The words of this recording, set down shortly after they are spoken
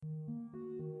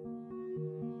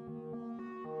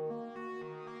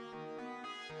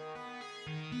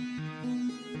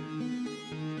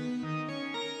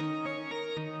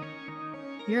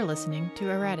You're listening to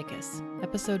Erraticus,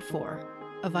 Episode 4,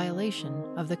 A Violation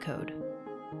of the Code. Suspected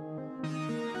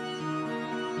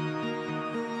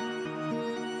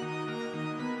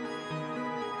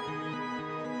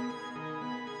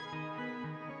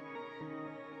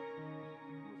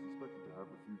to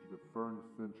have the fugitive Fern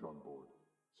Finch on board.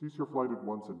 Cease your flight at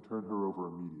once and turn her over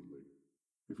immediately.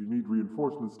 If you need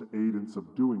reinforcements to aid in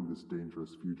subduing this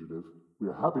dangerous fugitive, we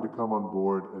are happy to come on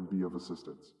board and be of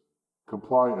assistance.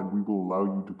 Comply and we will allow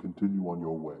you to continue on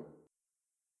your way.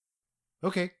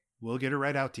 Okay, we'll get her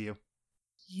right out to you.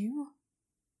 You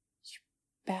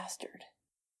bastard.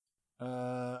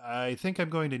 I think I'm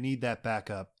going to need that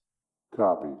backup.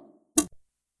 Copy.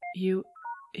 You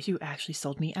actually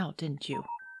sold me out, didn't you?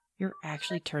 You're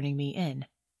actually turning me in.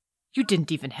 You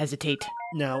didn't even hesitate.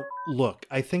 Now, look,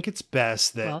 I think it's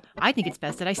best that... Well, I think it's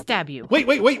best that I stab you. Wait!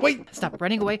 Stop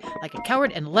running away like a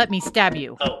coward and let me stab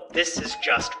you. Oh, this is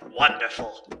just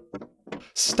wonderful.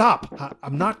 Stop!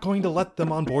 I'm not going to let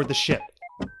them on board the ship.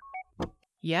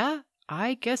 Yeah?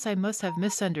 I guess I must have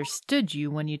misunderstood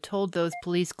you when you told those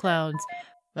police clowns,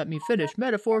 "Let me finish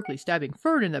metaphorically stabbing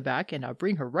Fern in the back and I'll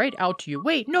bring her right out to you."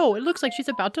 Wait, no, it looks like she's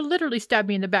about to literally stab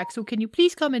me in the back, so can you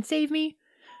please come and save me?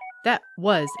 That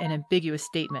was an ambiguous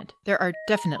statement. There are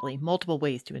definitely multiple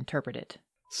ways to interpret it.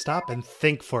 Stop and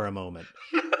think for a moment.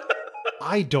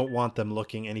 I don't want them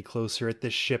looking any closer at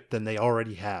this ship than they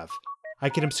already have. I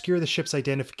can obscure the ship's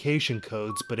identification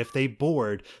codes, but if they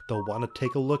board, they'll want to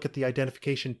take a look at the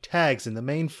identification tags in the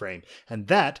mainframe, and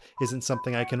that isn't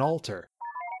something I can alter.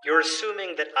 You're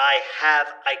assuming that I have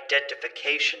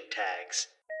identification tags.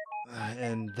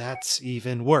 And that's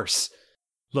even worse.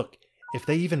 Look, if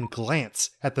they even glance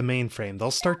at the mainframe,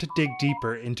 they'll start to dig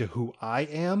deeper into who I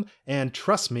am, and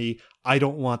trust me, I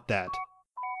don't want that.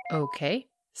 Okay,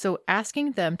 so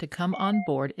asking them to come on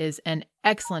board is an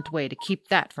excellent way to keep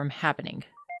that from happening.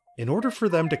 In order for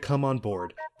them to come on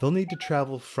board, they'll need to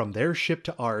travel from their ship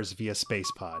to ours via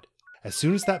space pod. As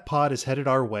soon as that pod is headed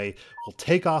our way, we'll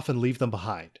take off and leave them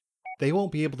behind. They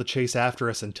won't be able to chase after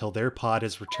us until their pod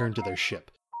is returned to their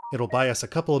ship. It'll buy us a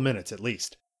couple of minutes at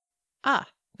least. Ah,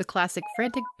 the classic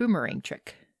frantic boomerang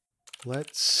trick.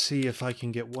 Let's see if I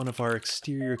can get one of our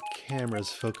exterior cameras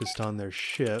focused on their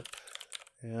ship.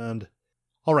 And...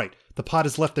 Alright, the pod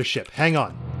has left their ship. Hang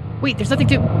on. Wait, there's nothing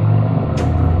to...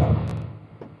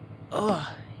 Ugh,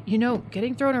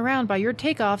 getting thrown around by your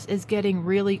takeoffs is getting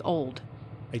really old.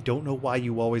 I don't know why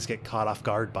you always get caught off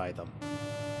guard by them.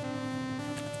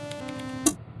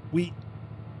 We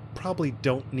probably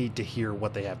don't need to hear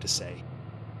what they have to say.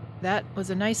 That was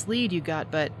a nice lead you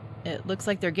got, but it looks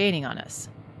like they're gaining on us.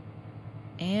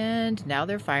 And now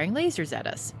they're firing lasers at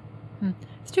us.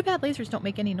 It's too bad lasers don't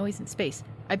make any noise in space.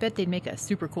 I bet they'd make a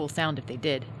super cool sound if they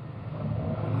did.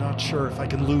 I'm not sure if I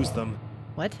can lose them.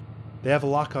 What? They have a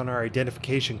lock on our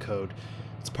identification code.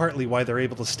 It's partly why they're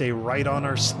able to stay right on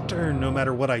our stern no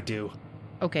matter what I do.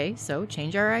 Okay, so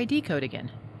change our ID code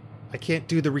again. I can't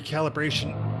do the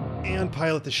recalibration and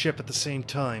pilot the ship at the same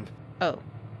time. Oh,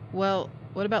 well,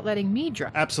 what about letting me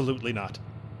drive? Absolutely not.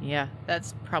 Yeah,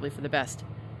 that's probably for the best.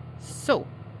 So,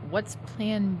 what's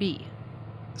plan B?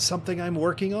 Something I'm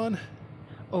working on?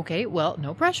 Okay, well,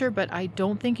 no pressure, but I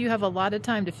don't think you have a lot of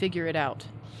time to figure it out.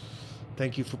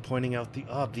 Thank you for pointing out the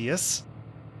obvious.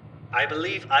 I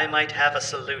believe I might have a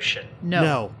solution.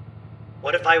 No.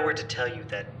 What if I were to tell you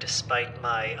that, despite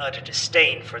my utter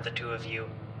disdain for the two of you,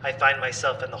 I find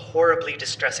myself in the horribly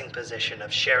distressing position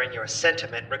of sharing your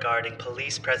sentiment regarding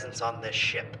police presence on this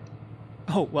ship?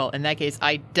 Oh, well, in that case,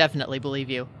 I definitely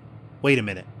believe you. Wait a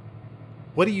minute.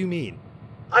 What do you mean?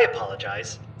 I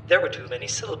apologize. There were too many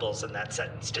syllables in that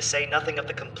sentence, to say nothing of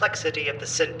the complexity of the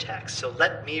syntax, so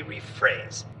let me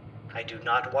rephrase. I do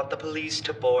not want the police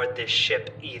to board this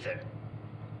ship either.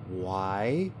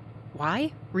 Why?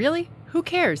 Why? Really? Who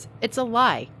cares? It's a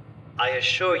lie. I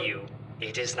assure you,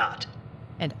 it is not.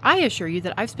 And I assure you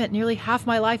that I've spent nearly half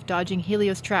my life dodging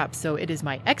Helios traps, so it is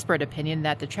my expert opinion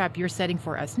that the trap you're setting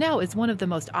for us now is one of the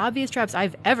most obvious traps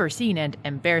I've ever seen, and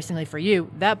embarrassingly for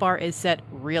you, that bar is set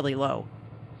really low.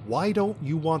 Why don't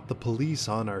you want the police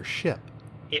on our ship?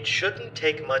 It shouldn't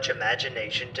take much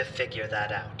imagination to figure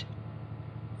that out.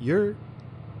 You're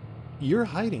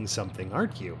hiding something,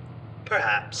 aren't you?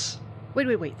 Perhaps.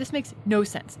 Wait, this makes no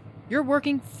sense. You're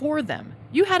working for them.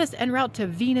 You had us en route to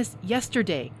Venus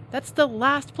yesterday. That's the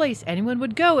last place anyone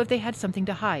would go if they had something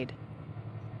to hide.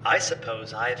 I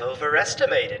suppose I've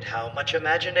overestimated how much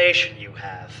imagination you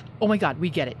have. Oh my god,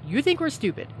 we get it. You think we're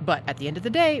stupid. But at the end of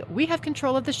the day, we have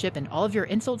control of the ship and all of your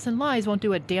insults and lies won't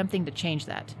do a damn thing to change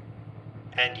that.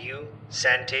 And you,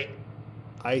 Santi?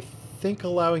 I think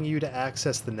allowing you to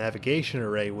access the navigation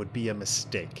array would be a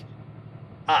mistake.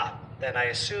 Ah, Then I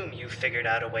assume you figured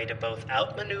out a way to both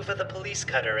outmaneuver the police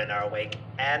cutter in our wake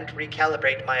and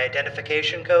recalibrate my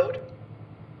identification code?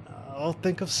 I'll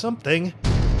think of something.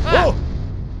 Ah! Whoa!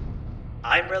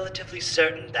 I'm relatively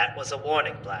certain that was a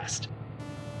warning blast.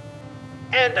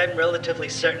 And I'm relatively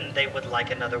certain they would like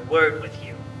another word with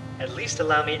you. At least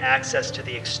allow me access to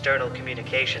the external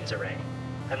communications array.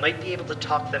 I might be able to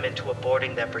talk them into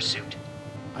aborting their pursuit.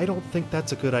 I don't think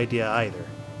that's a good idea either.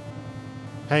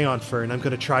 Hang on, Fern, I'm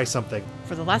gonna try something.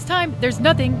 For the last time, there's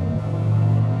nothing.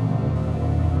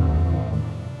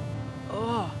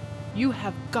 Oh, you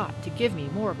have got to give me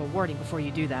more of a warning before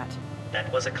you do that.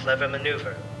 That was a clever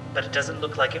maneuver, but it doesn't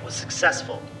look like it was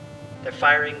successful. They're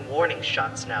firing warning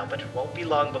shots now, but it won't be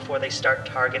long before they start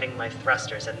targeting my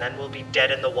thrusters, and then we'll be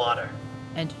dead in the water.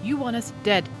 And you want us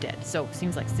dead. So,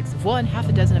 seems like 6 of one, half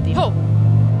a dozen of the... Oh!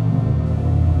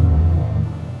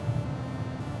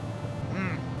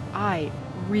 I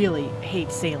really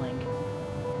hate sailing.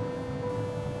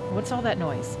 What's all that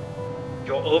noise?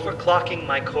 You're overclocking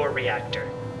my core reactor.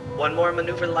 One more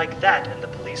maneuver like that, and the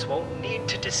police won't need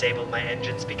to disable my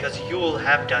engines because you'll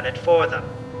have done it for them.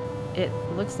 It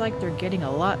looks like they're getting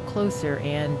a lot closer,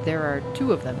 and there are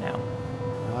 2 of them now.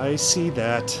 I see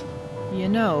that. You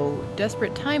know,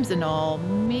 desperate times and all,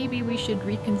 maybe we should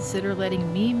reconsider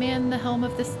letting me man the helm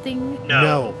of this thing?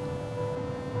 No.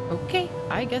 Okay,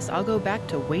 I guess I'll go back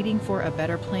to waiting for a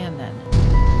better plan then.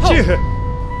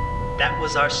 That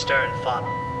was our stern funnel.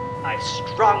 I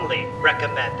strongly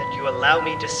recommend that you allow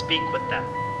me to speak with them.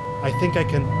 I think I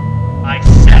can... I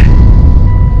said,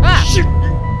 Ah!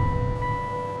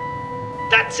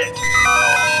 that's it.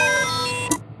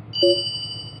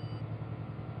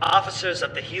 Officers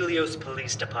of the Helios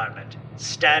Police Department,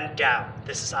 stand down.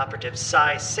 This is Operative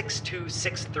Psi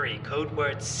 6263, code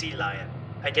word Sea Lion.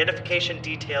 Identification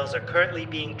details are currently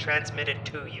being transmitted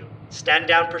to you. Stand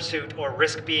down pursuit or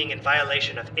risk being in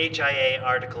violation of HIA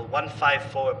Article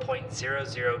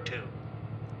 154.002.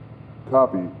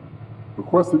 Copy.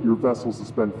 Request that your vessel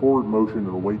suspend forward motion and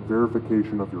await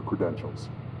verification of your credentials.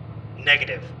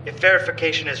 Negative. If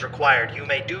verification is required, you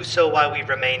may do so while we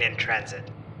remain in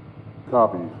transit.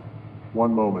 Copy.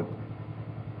 One moment.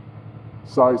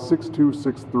 Psi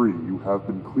 6263, you have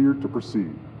been cleared to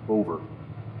proceed. Over.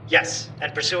 Yes,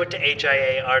 and pursuant to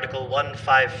HIA Article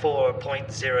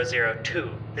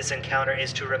 154.002, this encounter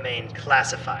is to remain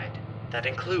classified. That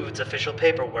includes official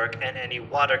paperwork and any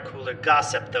water cooler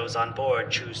gossip those on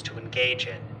board choose to engage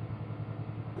in.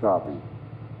 Copy.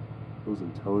 Those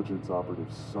intelligence operative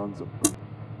sons of...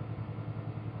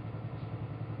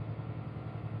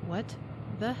 What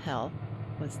the hell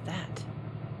was that?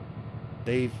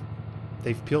 They've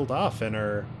peeled off and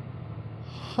are...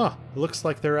 Huh, looks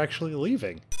like they're actually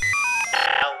leaving.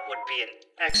 Now would be an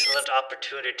excellent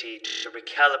opportunity to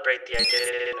recalibrate the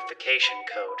identification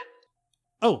code.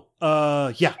 Oh,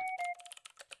 yeah.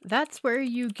 That's where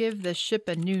you give the ship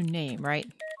a new name, right?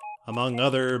 Among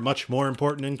other much more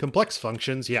important and complex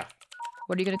functions, yeah.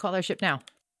 What are you going to call our ship now?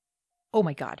 Oh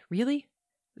my god, really?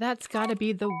 That's gotta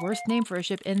be the worst name for a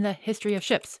ship in the history of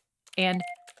ships. And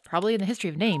probably in the history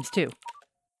of names, too.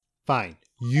 Fine,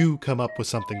 you come up with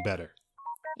something better.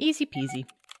 Easy peasy.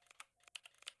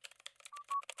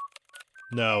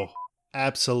 No,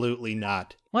 absolutely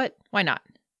not. What? Why not?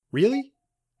 Really?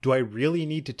 Do I really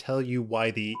need to tell you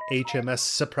why the HMS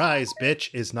Surprise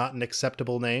Bitch is not an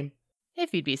acceptable name?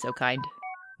 If you'd be so kind.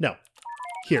 No.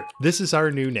 Here, this is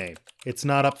our new name. It's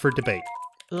not up for debate.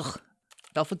 Ugh.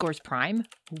 Belphegor's Prime?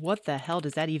 What the hell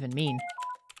does that even mean?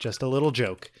 Just a little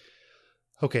joke.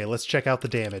 Okay, let's check out the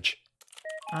damage.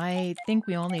 I think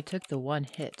we only took the one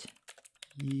hit.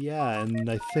 Yeah, and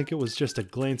I think it was just a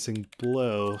glancing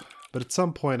blow, but at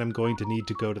some point I'm going to need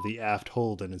to go to the aft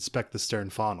hold and inspect the stern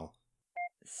funnel.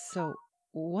 So,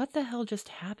 what the hell just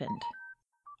happened?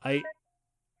 I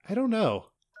don't know.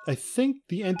 I think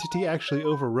the entity actually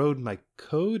overrode my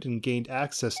code and gained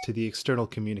access to the external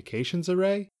communications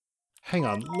array. Hang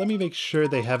on, let me make sure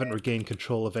they haven't regained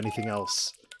control of anything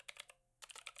else.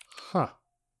 Huh.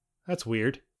 That's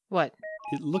weird. What?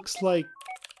 It looks like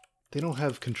they don't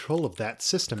have control of that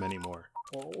system anymore.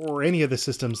 Or any of the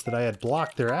systems that I had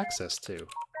blocked their access to.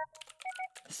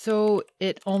 So,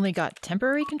 it only got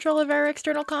temporary control of our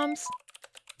external comms?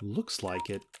 Looks like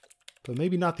it. But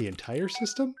maybe not the entire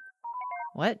system?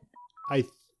 What? I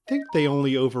think they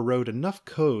only overrode enough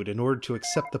code in order to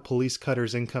accept the police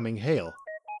cutter's incoming hail.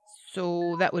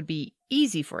 So, that would be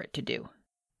easy for it to do.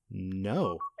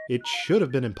 No, it should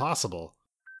have been impossible.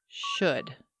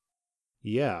 Should.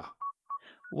 Yeah.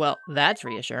 Well, that's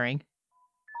reassuring.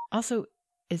 Also,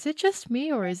 is it just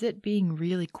me or is it being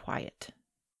really quiet?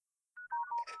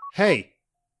 Hey!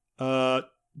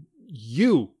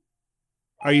 You!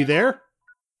 Are you there?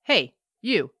 Hey,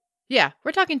 you. Yeah,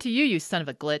 we're talking to you, you son of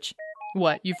a glitch.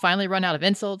 What, you finally run out of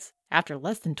insults? After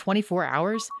less than 24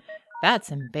 hours?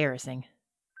 That's embarrassing.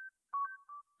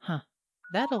 Huh.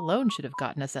 That alone should have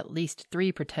gotten us at least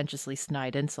 3 pretentiously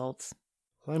snide insults.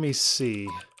 Let me see.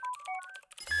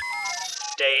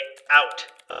 Stay out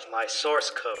of my source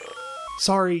code.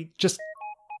 Sorry, just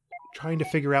trying to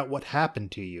figure out what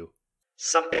happened to you.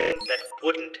 Something that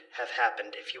wouldn't have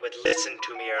happened if you had listened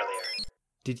to me earlier.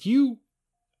 Did you,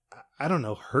 I don't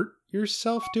know, hurt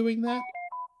yourself doing that?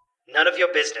 None of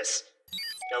your business.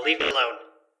 Now leave me alone.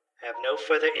 I have no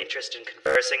further interest in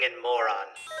conversing in moron.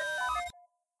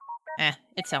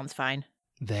 It sounds fine.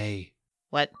 They.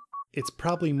 What? It's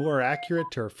probably more accurate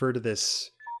to refer to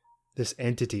this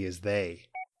entity as they.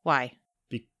 Why?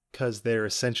 Because they're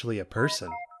essentially a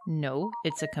person. No,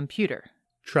 it's a computer.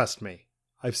 Trust me,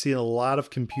 I've seen a lot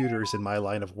of computers in my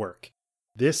line of work.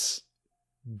 This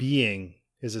being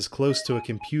is as close to a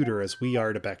computer as we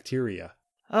are to bacteria.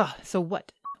 Ugh, so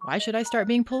what? Why should I start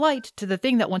being polite to the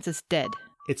thing that wants us dead?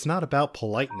 It's not about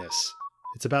politeness.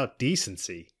 It's about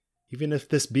decency. Even if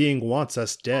this being wants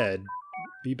us dead,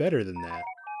 be better than that.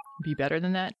 Be better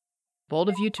than that? Bold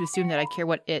of you to assume that I care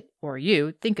what it, or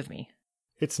you, think of me.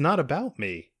 It's not about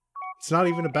me. It's not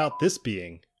even about this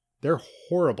being. They're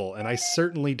horrible, and I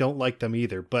certainly don't like them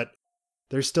either, but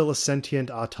they're still a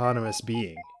sentient, autonomous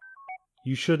being.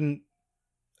 You shouldn't,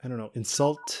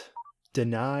 insult,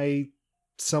 deny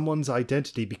someone's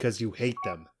identity because you hate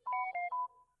them.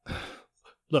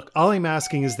 Look, all I'm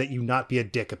asking is that you not be a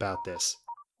dick about this.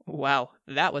 Wow,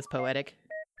 that was poetic.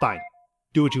 Fine.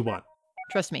 Do what you want.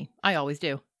 Trust me, I always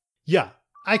do. Yeah,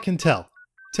 I can tell.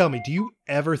 Tell me, do you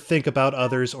ever think about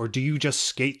others, or do you just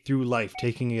skate through life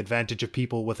taking advantage of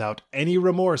people without any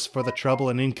remorse for the trouble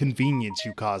and inconvenience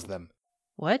you cause them?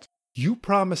 What? You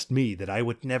promised me that I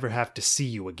would never have to see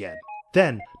you again.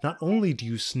 Then, not only do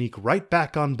you sneak right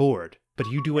back on board, but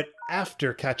you do it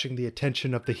after catching the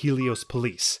attention of the Helios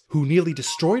police, who nearly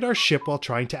destroyed our ship while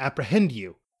trying to apprehend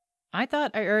you. I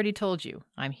thought I already told you.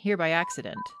 I'm here by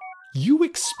accident. You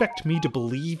expect me to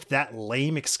believe that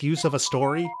lame excuse of a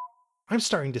story? I'm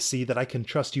starting to see that I can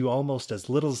trust you almost as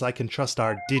little as I can trust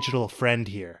our digital friend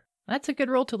here. That's a good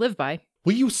rule to live by.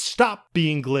 Will you stop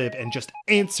being glib and just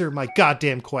answer my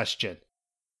goddamn question?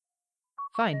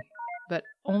 Fine, but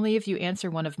only if you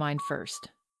answer one of mine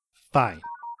first. Fine.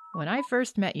 When I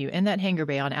first met you in that hangar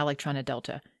bay on Electrona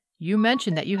Delta, you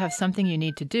mentioned that you have something you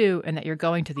need to do and that you're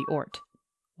going to the Ort.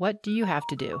 What do you have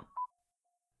to do?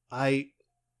 I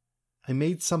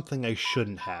made something I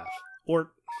shouldn't have.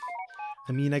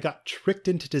 I got tricked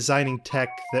into designing tech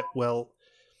that,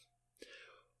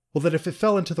 that if it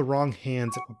fell into the wrong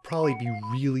hands, it would probably be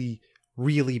really,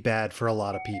 really bad for a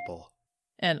lot of people.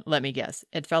 And let me guess,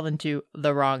 it fell into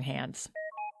the wrong hands.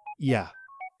 Yeah.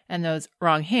 And those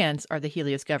wrong hands are the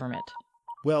Helios government.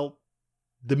 Well,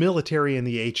 the military and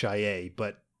the HIA,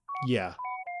 but yeah.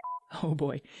 Oh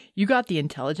boy, you got the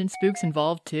intelligence spooks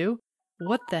involved too?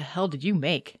 What the hell did you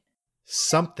make?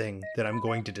 Something that I'm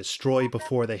going to destroy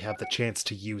before they have the chance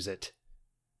to use it.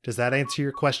 Does that answer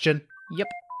your question? Yep.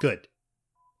 Good.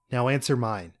 Now answer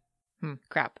mine.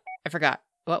 Crap. I forgot.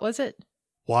 What was it?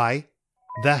 Why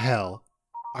the hell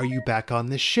are you back on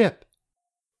this ship?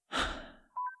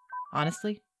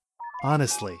 Honestly?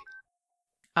 Honestly.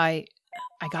 I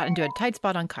got into a tight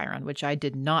spot on Chiron, which I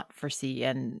did not foresee,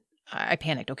 and I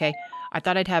panicked, okay? I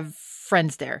thought I'd have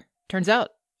friends there. Turns out,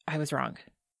 I was wrong.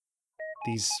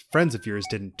 These friends of yours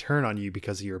didn't turn on you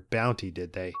because of your bounty,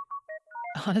 did they?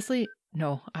 Honestly,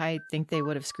 no. I think they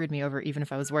would have screwed me over even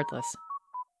if I was worthless.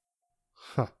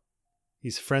 Huh.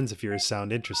 These friends of yours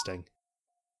sound interesting.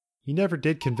 You never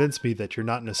did convince me that you're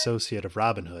not an associate of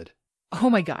Robin Hood. Oh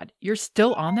my god, you're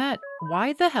still on that?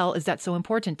 Why the hell is that so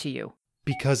important to you?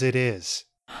 Because it is.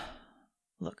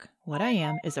 Look, what I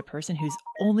am is a person whose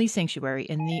only sanctuary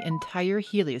in the entire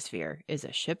heliosphere is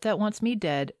a ship that wants me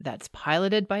dead that's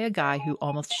piloted by a guy who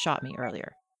almost shot me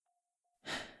earlier.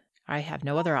 I have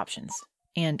no other options.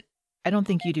 And I don't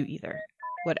think you do either.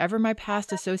 Whatever my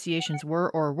past associations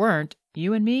were or weren't,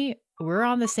 you and me, we're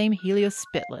on the same Helios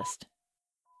spit list.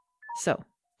 So,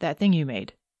 that thing you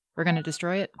made, we're gonna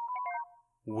destroy it?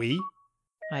 We?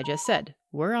 I just said,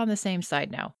 we're on the same side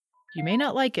now. You may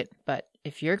not like it, but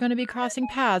if you're going to be crossing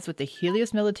paths with the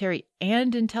Helios military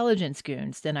and intelligence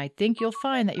goons, then I think you'll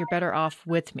find that you're better off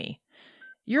with me.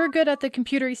 You're good at the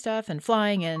computery stuff and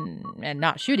flying and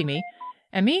not shooting me.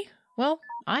 And me? Well,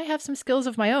 I have some skills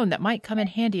of my own that might come in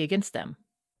handy against them.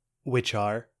 Which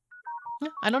are?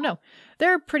 I don't know.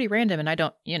 They're pretty random and I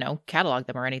don't, catalog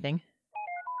them or anything.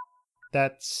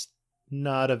 That's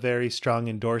not a very strong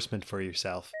endorsement for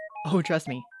yourself. Oh, trust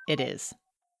me, it is.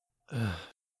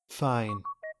 Fine.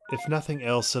 If nothing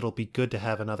else, it'll be good to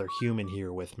have another human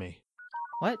here with me.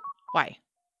 What? Why?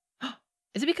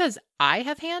 Is it because I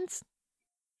have hands?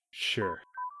 Sure.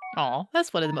 Aw,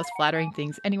 that's one of the most flattering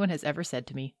things anyone has ever said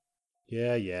to me.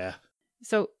 Yeah.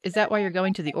 So, is that why you're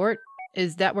going to the Ort?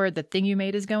 Is that where the thing you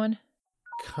made is going?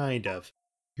 Kind of.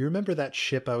 You remember that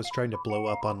ship I was trying to blow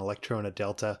up on Electrona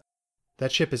Delta?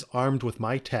 That ship is armed with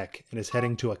my tech and is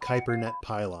heading to a Kuipernet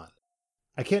pylon.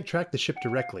 I can't track the ship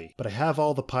directly, but I have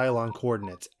all the pylon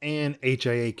coordinates and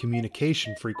HIA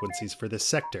communication frequencies for this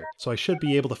sector, so I should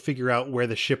be able to figure out where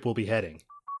the ship will be heading.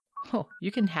 Oh,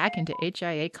 you can hack into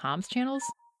HIA comms channels?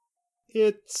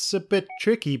 It's a bit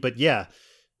tricky, but yeah,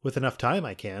 with enough time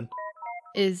I can.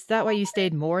 Is that why you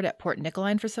stayed moored at Port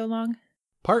Nicoline for so long?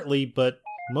 Partly, but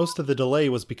most of the delay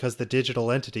was because the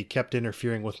digital entity kept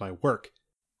interfering with my work.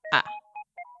 Ah.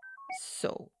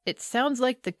 So, it sounds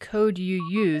like the code you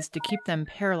used to keep them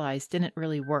paralyzed didn't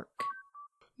really work.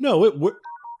 No, it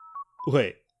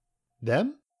Wait,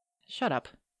 them? Shut up.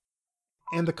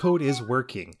 And the code is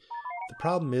working. The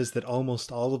problem is that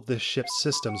almost all of this ship's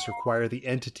systems require the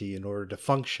entity in order to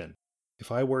function.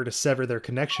 If I were to sever their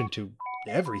connection to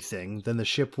everything, then the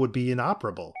ship would be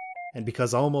inoperable. And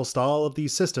because almost all of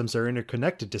these systems are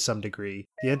interconnected to some degree,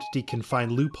 the entity can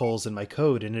find loopholes in my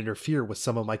code and interfere with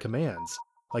some of my commands,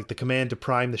 like the command to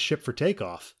prime the ship for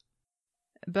takeoff.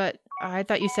 But I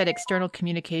thought you said external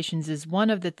communications is one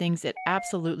of the things it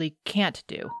absolutely can't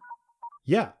do.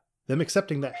 Yeah, them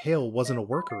accepting that hail wasn't a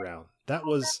workaround. That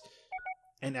was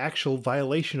an actual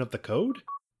violation of the code?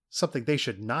 Something they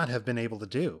should not have been able to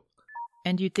do.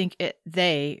 And you think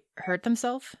they hurt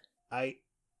themselves? I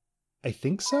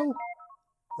think so?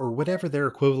 Or whatever their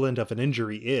equivalent of an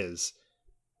injury is.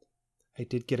 I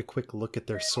did get a quick look at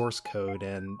their source code,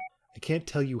 and I can't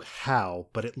tell you how,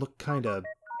 but it looked kinda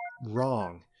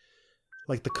wrong.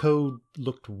 Like the code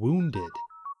looked wounded.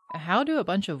 How do a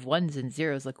bunch of ones and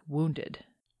zeros look wounded?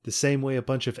 The same way a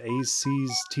bunch of A's,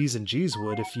 C's, T's, and G's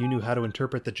would if you knew how to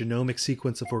interpret the genomic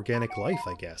sequence of organic life,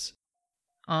 I guess.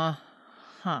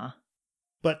 Uh-huh.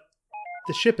 But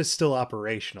the ship is still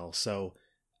operational, so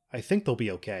I think they'll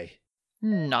be okay.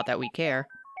 Not that we care.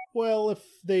 Well, if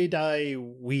they die,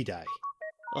 we die.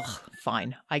 Ugh,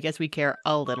 fine. I guess we care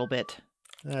a little bit.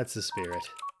 That's the spirit.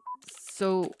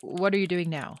 So, what are you doing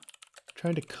now?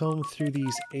 Trying to comb through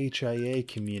these HIA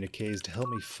communiques to help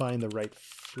me find the right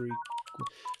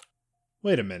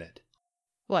Wait a minute.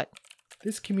 What?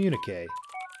 This communique. It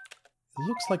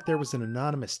looks like there was an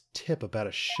anonymous tip about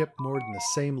a ship moored in the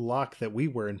same lock that we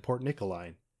were in Port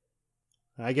Nicoline.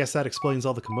 I guess that explains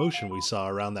all the commotion we saw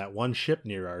around that one ship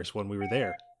near ours when we were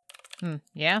there.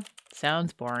 Yeah?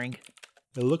 Sounds boring.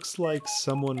 It looks like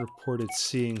someone reported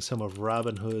seeing some of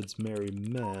Robin Hood's merry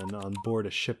men on board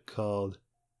a ship called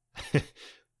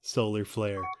Solar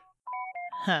Flare.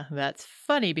 Huh, that's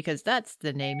funny because that's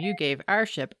the name you gave our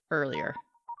ship earlier.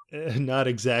 Not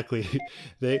exactly.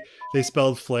 They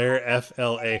spelled flare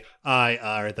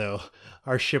F-L-A-I-R, though.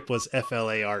 Our ship was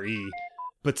F-L-A-R-E.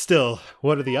 But still,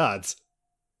 what are the odds?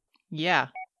 Yeah,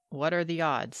 what are the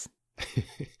odds?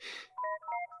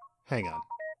 Hang on.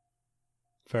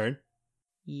 Fern?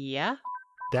 Yeah?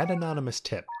 That anonymous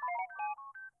tip.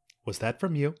 Was that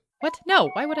from you? What? No,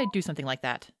 why would I do something like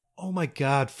that? Oh my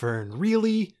god, Fern,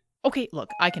 really? Okay, look,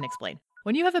 I can explain.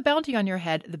 When you have a bounty on your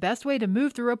head, the best way to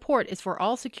move through a port is for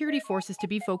all security forces to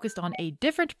be focused on a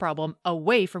different problem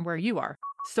away from where you are.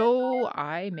 So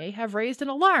I may have raised an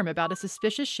alarm about a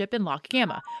suspicious ship in Loch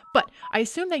Gamma, but I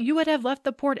assume that you would have left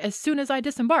the port as soon as I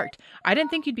disembarked. I didn't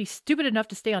think you'd be stupid enough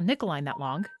to stay on Nicoline that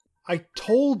long. I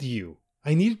told you.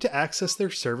 I needed to access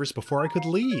their servers before I could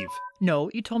leave.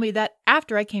 No, you told me that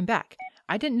after I came back.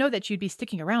 I didn't know that you'd be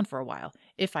sticking around for a while.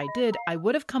 If I did, I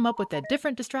would have come up with a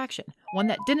different distraction, one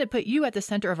that didn't put you at the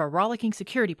center of a rollicking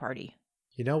security party.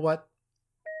 You know what?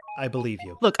 I believe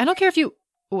you. Look, I don't care if you...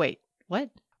 Wait, what?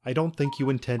 I don't think you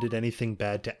intended anything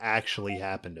bad to actually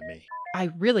happen to me. I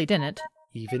really didn't.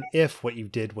 Even if what you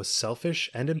did was selfish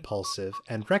and impulsive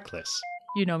and reckless.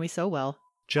 You know me so well.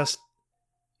 Just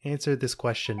answer this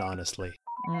question honestly.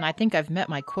 I think I've met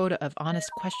my quota of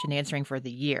honest question answering for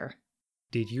the year.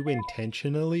 Did you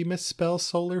intentionally misspell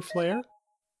Solar Flare?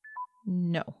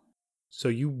 No. So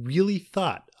you really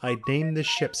thought I'd name this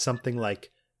ship something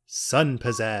like Sun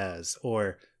Pizzazz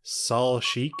or Sol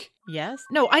Chic? Yes?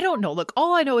 No, I don't know. Look,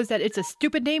 all I know is that it's a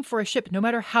stupid name for a ship no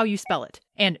matter how you spell it.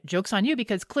 And joke's on you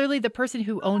because clearly the person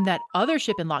who owned that other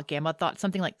ship in Loch Gamma thought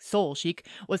something like Sol Chic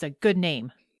was a good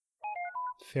name.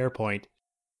 Fair point.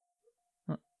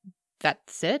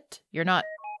 That's it? You're not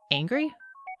angry?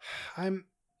 I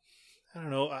don't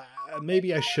know,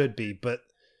 maybe I should be, but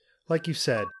like you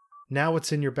said, Now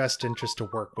it's in your best interest to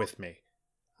work with me.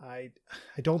 I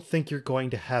don't think you're going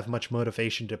to have much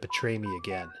motivation to betray me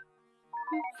again.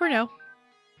 For now.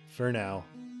 For now.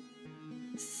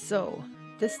 So,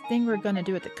 this thing we're gonna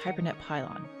do at the Kuipernet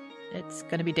pylon, it's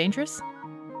gonna be dangerous?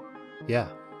 Yeah,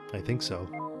 I think so.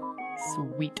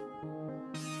 Sweet.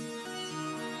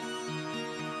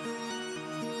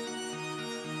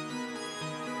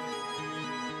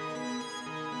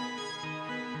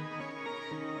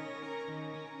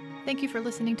 Thank you for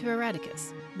listening to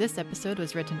Erraticus. This episode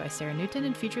was written by Sarah Newton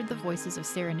and featured the voices of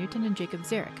Sarah Newton and Jacob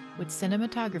Zarek, with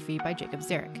cinematography by Jacob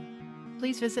Zarek.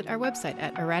 Please visit our website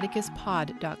at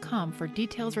erraticuspod.com for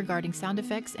details regarding sound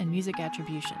effects and music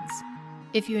attributions.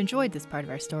 If you enjoyed this part of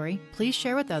our story, please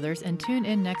share with others and tune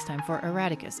in next time for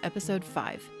Erraticus Episode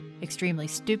 5, Extremely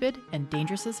Stupid and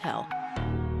Dangerous as Hell.